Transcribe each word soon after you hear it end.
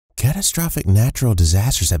Catastrophic natural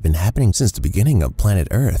disasters have been happening since the beginning of planet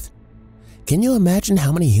Earth. Can you imagine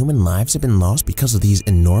how many human lives have been lost because of these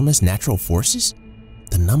enormous natural forces?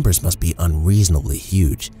 The numbers must be unreasonably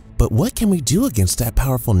huge, but what can we do against that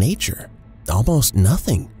powerful nature? Almost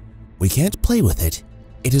nothing. We can't play with it.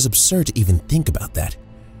 It is absurd to even think about that.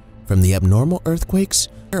 From the abnormal earthquakes,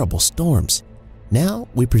 terrible storms, now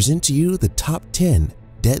we present to you the top 10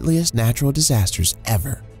 deadliest natural disasters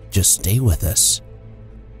ever. Just stay with us.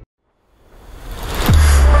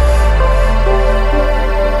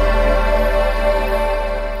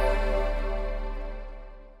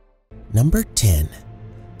 Number 10.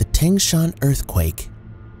 The TANGSHAN earthquake.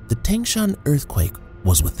 The TANGSHAN earthquake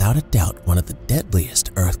was without a doubt one of the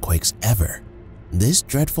deadliest earthquakes ever. This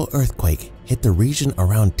dreadful earthquake hit the region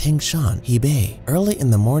around Tangshan, Hebei, early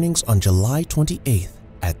in the mornings on July 28th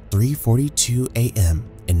at 3:42 a.m.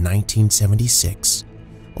 in 1976.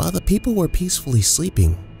 While the people were peacefully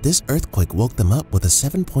sleeping, this earthquake woke them up with a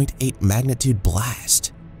 7.8 magnitude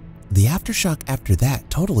blast. The aftershock after that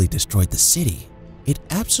totally destroyed the city. It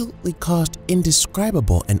absolutely caused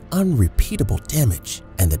indescribable and unrepeatable damage,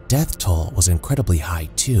 and the death toll was incredibly high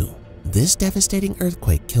too. This devastating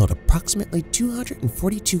earthquake killed approximately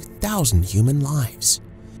 242,000 human lives.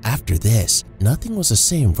 After this, nothing was the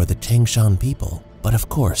same for the Tangshan people, but of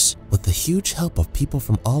course, with the huge help of people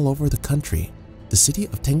from all over the country, the city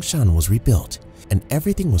of Tangshan was rebuilt and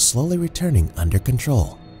everything was slowly returning under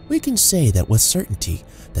control. We can say that with certainty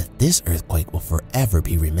that this earthquake will forever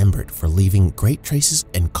be remembered for leaving great traces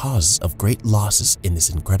and causes of great losses in this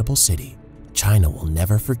incredible city. China will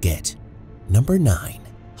never forget. Number 9.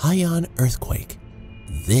 HAIYUAN earthquake.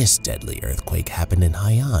 This deadly earthquake happened in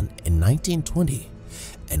Haiyan in 1920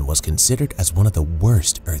 and was considered as one of the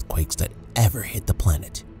worst earthquakes that ever hit the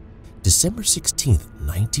planet. December 16,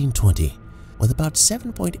 1920, with about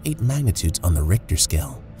 7.8 magnitudes on the Richter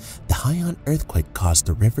scale, the HAIYUAN earthquake caused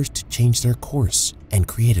the rivers to change their course and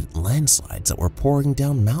created landslides that were pouring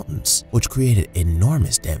down mountains, which created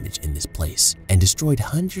enormous damage in this place and destroyed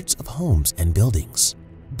hundreds of homes and buildings.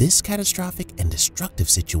 This catastrophic and destructive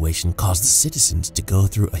situation caused the citizens to go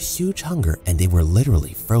through a huge hunger, and they were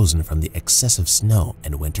literally frozen from the excessive snow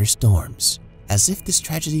and winter storms. As if this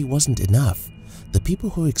tragedy wasn't enough, the people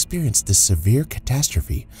who experienced this severe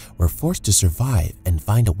catastrophe were forced to survive and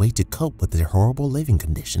find a way to cope with their horrible living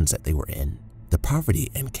conditions that they were in. The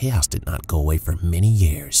poverty and chaos did not go away for many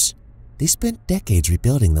years. They spent decades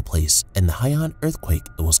rebuilding the place, and the HAIYUAN earthquake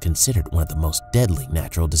was considered one of the most deadly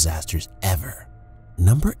natural disasters ever.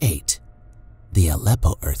 Number 8. The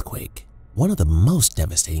Aleppo earthquake. One of the most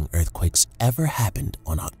devastating earthquakes ever happened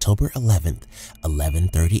on October 11th,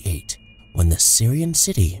 1138, when the Syrian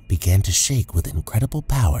city began to shake with incredible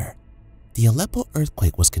power. The Aleppo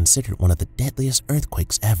earthquake was considered one of the deadliest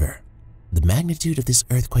earthquakes ever. The magnitude of this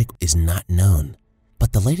earthquake is not known,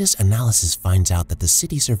 but the latest analysis finds out that the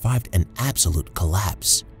city survived an absolute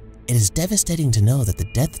collapse. It is devastating to know that the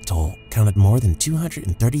death toll counted more than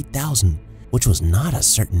 230,000, which was not a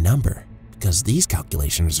certain number, because these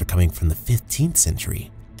calculations are coming from the 15th century,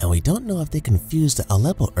 and we don't know if they confused the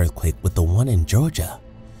Aleppo earthquake with the one in Georgia,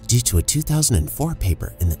 due to a 2004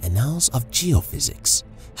 paper in the Annals of Geophysics.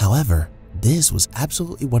 However, this was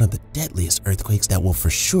absolutely one of the deadliest earthquakes that will for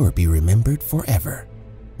sure be remembered forever.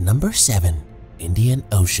 Number 7. Indian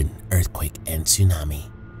Ocean earthquake and tsunami.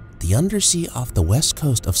 The undersea off the west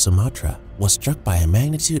coast of Sumatra was struck by a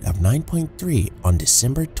magnitude of 9.3 on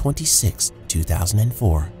December 26,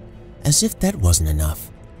 2004. As if that wasn't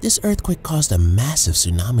enough, this earthquake caused a massive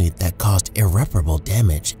tsunami that caused irreparable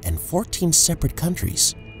damage in 14 separate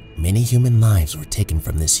countries. Many human lives were taken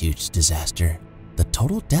from this huge disaster. The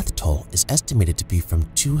total death toll is estimated to be from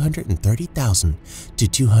 230,000 to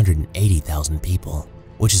 280,000 people,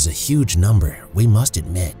 which is a huge number, we must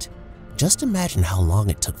admit. Just imagine how long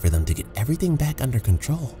it took for them to get everything back under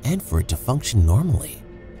control and for it to function normally.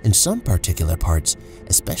 In some particular parts,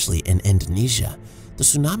 especially in Indonesia, the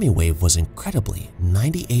tsunami wave was incredibly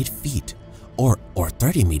 98 feet or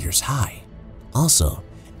 30 meters high. Also,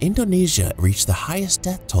 Indonesia reached the highest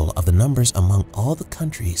death toll of the numbers among all the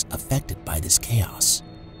countries affected by this chaos.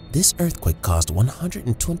 This earthquake caused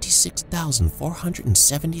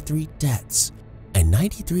 126,473 deaths, and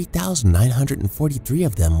 93,943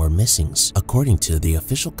 of them were missings, according to the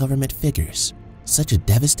official government figures. Such a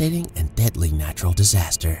devastating and deadly natural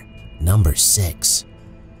disaster. Number 6.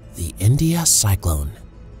 The India cyclone.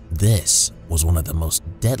 This was one of the most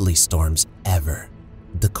deadly storms ever.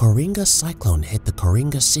 The Coringa cyclone hit the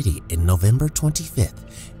Coringa city in November 25,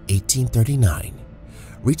 1839,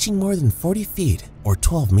 reaching more than 40 feet or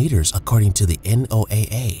 12 meters according to the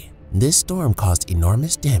NOAA. This storm caused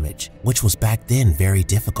enormous damage, which was back then very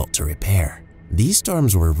difficult to repair. These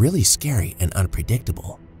storms were really scary and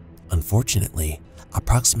unpredictable. Unfortunately,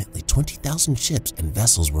 approximately 20,000 ships and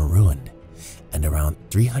vessels were ruined, and around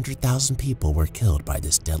 300,000 people were killed by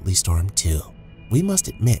this deadly storm too. We must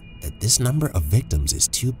admit that this number of victims is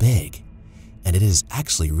too big, and it is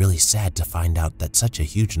actually really sad to find out that such a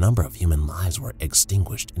huge number of human lives were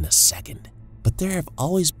extinguished in a second. But there have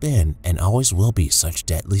always been and always will be such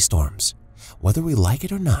deadly storms. Whether we like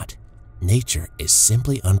it or not, nature is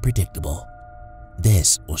simply unpredictable.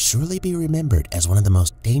 This will surely be remembered as one of the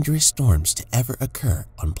most dangerous storms to ever occur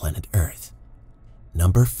on planet Earth.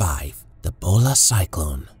 Number 5. The BHOLA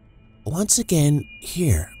cyclone. Once again,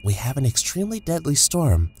 here we have an extremely deadly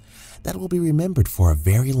storm that will be remembered for a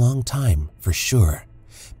very long time for sure,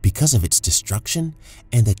 because of its destruction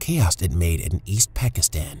and the chaos it made in East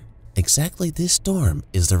Pakistan. Exactly this storm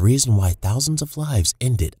is the reason why thousands of lives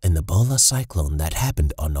ended in the BHOLA cyclone that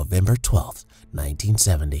happened on November 12,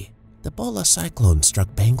 1970. The BHOLA cyclone struck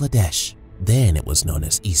Bangladesh, then it was known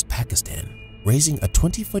as East Pakistan, raising a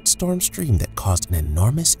 20-foot storm stream that caused an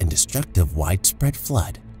enormous and destructive widespread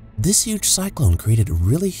flood. This huge cyclone created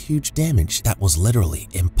really huge damage that was literally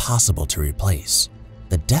impossible to replace.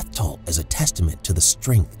 The death toll is a testament to the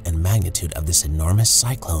strength and magnitude of this enormous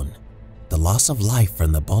cyclone. The loss of life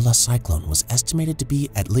from the BHOLA cyclone was estimated to be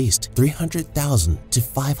at least 300,000 to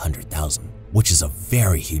 500,000, which is a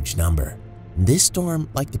very huge number. This storm,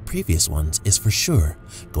 like the previous ones, is for sure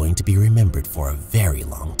going to be remembered for a very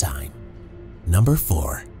long time. Number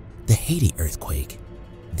 4. The Haiti earthquake.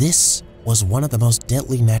 This was one of the most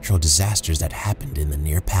deadly natural disasters that happened in the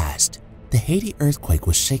near past. The Haiti earthquake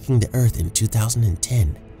was shaking the earth in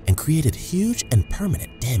 2010 and created huge and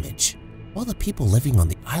permanent damage. While the people living on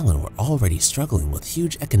the island were already struggling with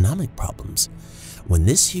huge economic problems, when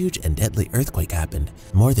this huge and deadly earthquake happened,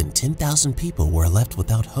 more than 10,000 people were left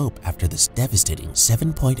without hope after this devastating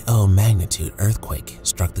 7.0 magnitude earthquake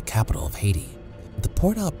struck the capital of Haiti, the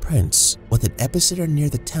Port-au-Prince, with an epicenter near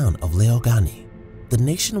the town of Léogâne. The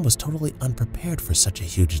nation was totally unprepared for such a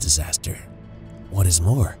huge disaster. What is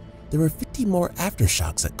more, there were 50 more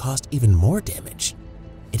aftershocks that caused even more damage.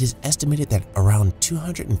 It is estimated that around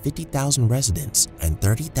 250,000 residents and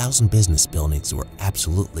 30,000 business buildings were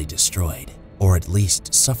absolutely destroyed, or at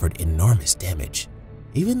least suffered enormous damage.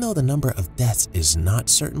 Even though the number of deaths is not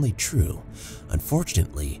certainly true,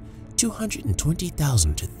 unfortunately,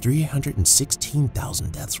 220,000 to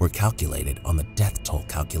 316,000 deaths were calculated on the death toll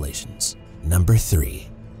calculations. Number 3.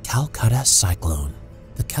 Calcutta cyclone.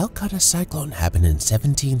 The Calcutta cyclone happened in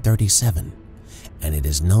 1737, and it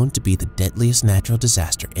is known to be the deadliest natural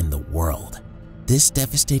disaster in the world. This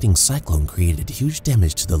devastating cyclone created huge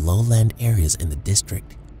damage to the lowland areas in the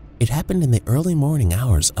district. It happened in the early morning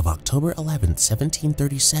hours of October 11,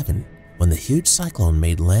 1737, when the huge cyclone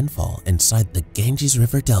made landfall inside the Ganges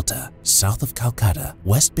River Delta, south of Calcutta,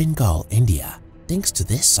 West Bengal, India. Thanks to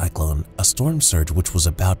this cyclone, a storm surge which was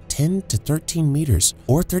about 10 to 13 meters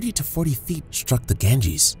or 30 to 40 feet struck the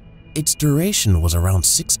Ganges. Its duration was around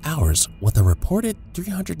 6 hours with a reported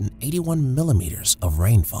 381 millimeters of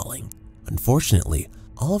rain falling. Unfortunately,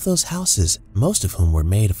 all of those houses, most of whom were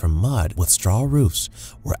made from mud with straw roofs,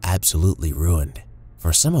 were absolutely ruined.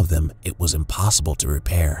 For some of them, it was impossible to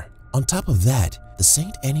repair. On top of that, the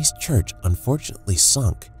St. Anne's Church unfortunately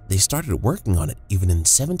sunk. They started working on it even in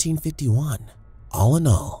 1751. All in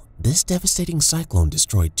all, this devastating cyclone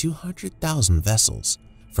destroyed 200,000 vessels,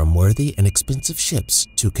 from worthy and expensive ships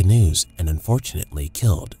to canoes, and unfortunately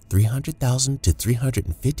killed 300,000 to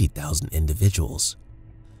 350,000 individuals.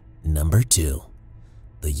 Number 2.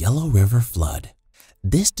 The Yellow River Flood.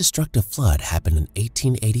 This destructive flood happened in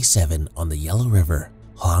 1887 on the Yellow River,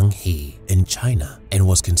 Huanghe, in China, and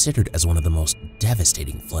was considered as one of the most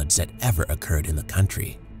devastating floods that ever occurred in the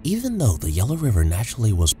country. Even though the Yellow River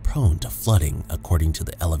naturally was prone to flooding according to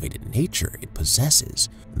the elevated nature it possesses,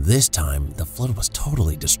 this time the flood was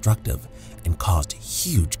totally destructive and caused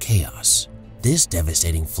huge chaos. This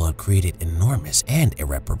devastating flood created enormous and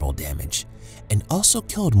irreparable damage, and also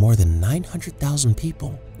killed more than 900,000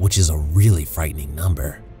 people, which is a really frightening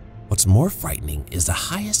number. What's more frightening is the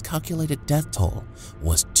highest calculated death toll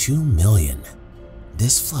was 2 million.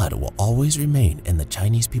 This flood will always remain in the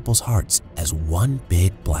Chinese people's hearts as one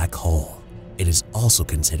big black hole. It is also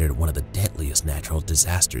considered one of the deadliest natural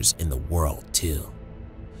disasters in the world too.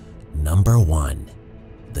 Number 1.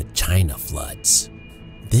 The China floods.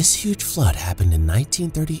 This huge flood happened in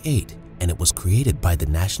 1938, and it was created by the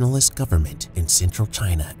nationalist government in central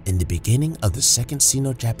China in the beginning of the Second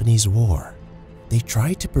Sino-Japanese War. They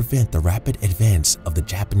tried to prevent the rapid advance of the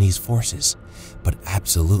Japanese forces, but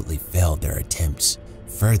absolutely failed their attempts.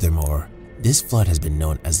 Furthermore, this flood has been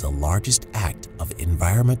known as the largest act of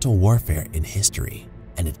environmental warfare in history,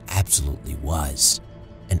 and it absolutely was.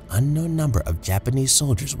 An unknown number of Japanese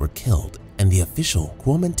soldiers were killed, and the official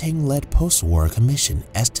Kuomintang-led post-war commission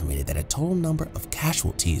estimated that a total number of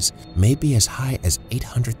casualties may be as high as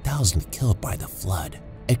 800,000 killed by the flood.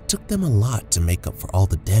 It took them a lot to make up for all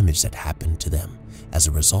the damage that happened to them as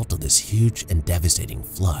a result of this huge and devastating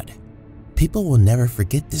flood. People will never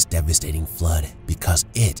forget this devastating flood because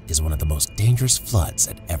it is one of the most dangerous floods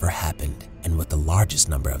that ever happened, and with the largest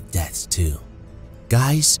number of deaths too.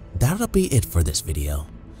 Guys, that'll be it for this video.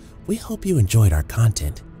 We hope you enjoyed our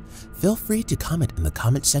content. Feel free to comment in the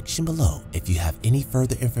comment section below if you have any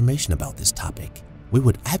further information about this topic. We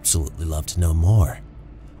would absolutely love to know more.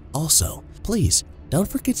 Also, please don't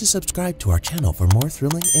forget to subscribe to our channel for more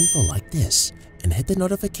thrilling info like this, and hit the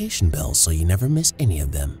notification bell so you never miss any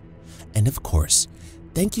of them. And of course,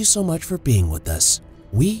 thank you so much for being with us.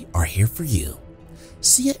 We are here for you.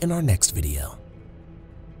 See you in our next video.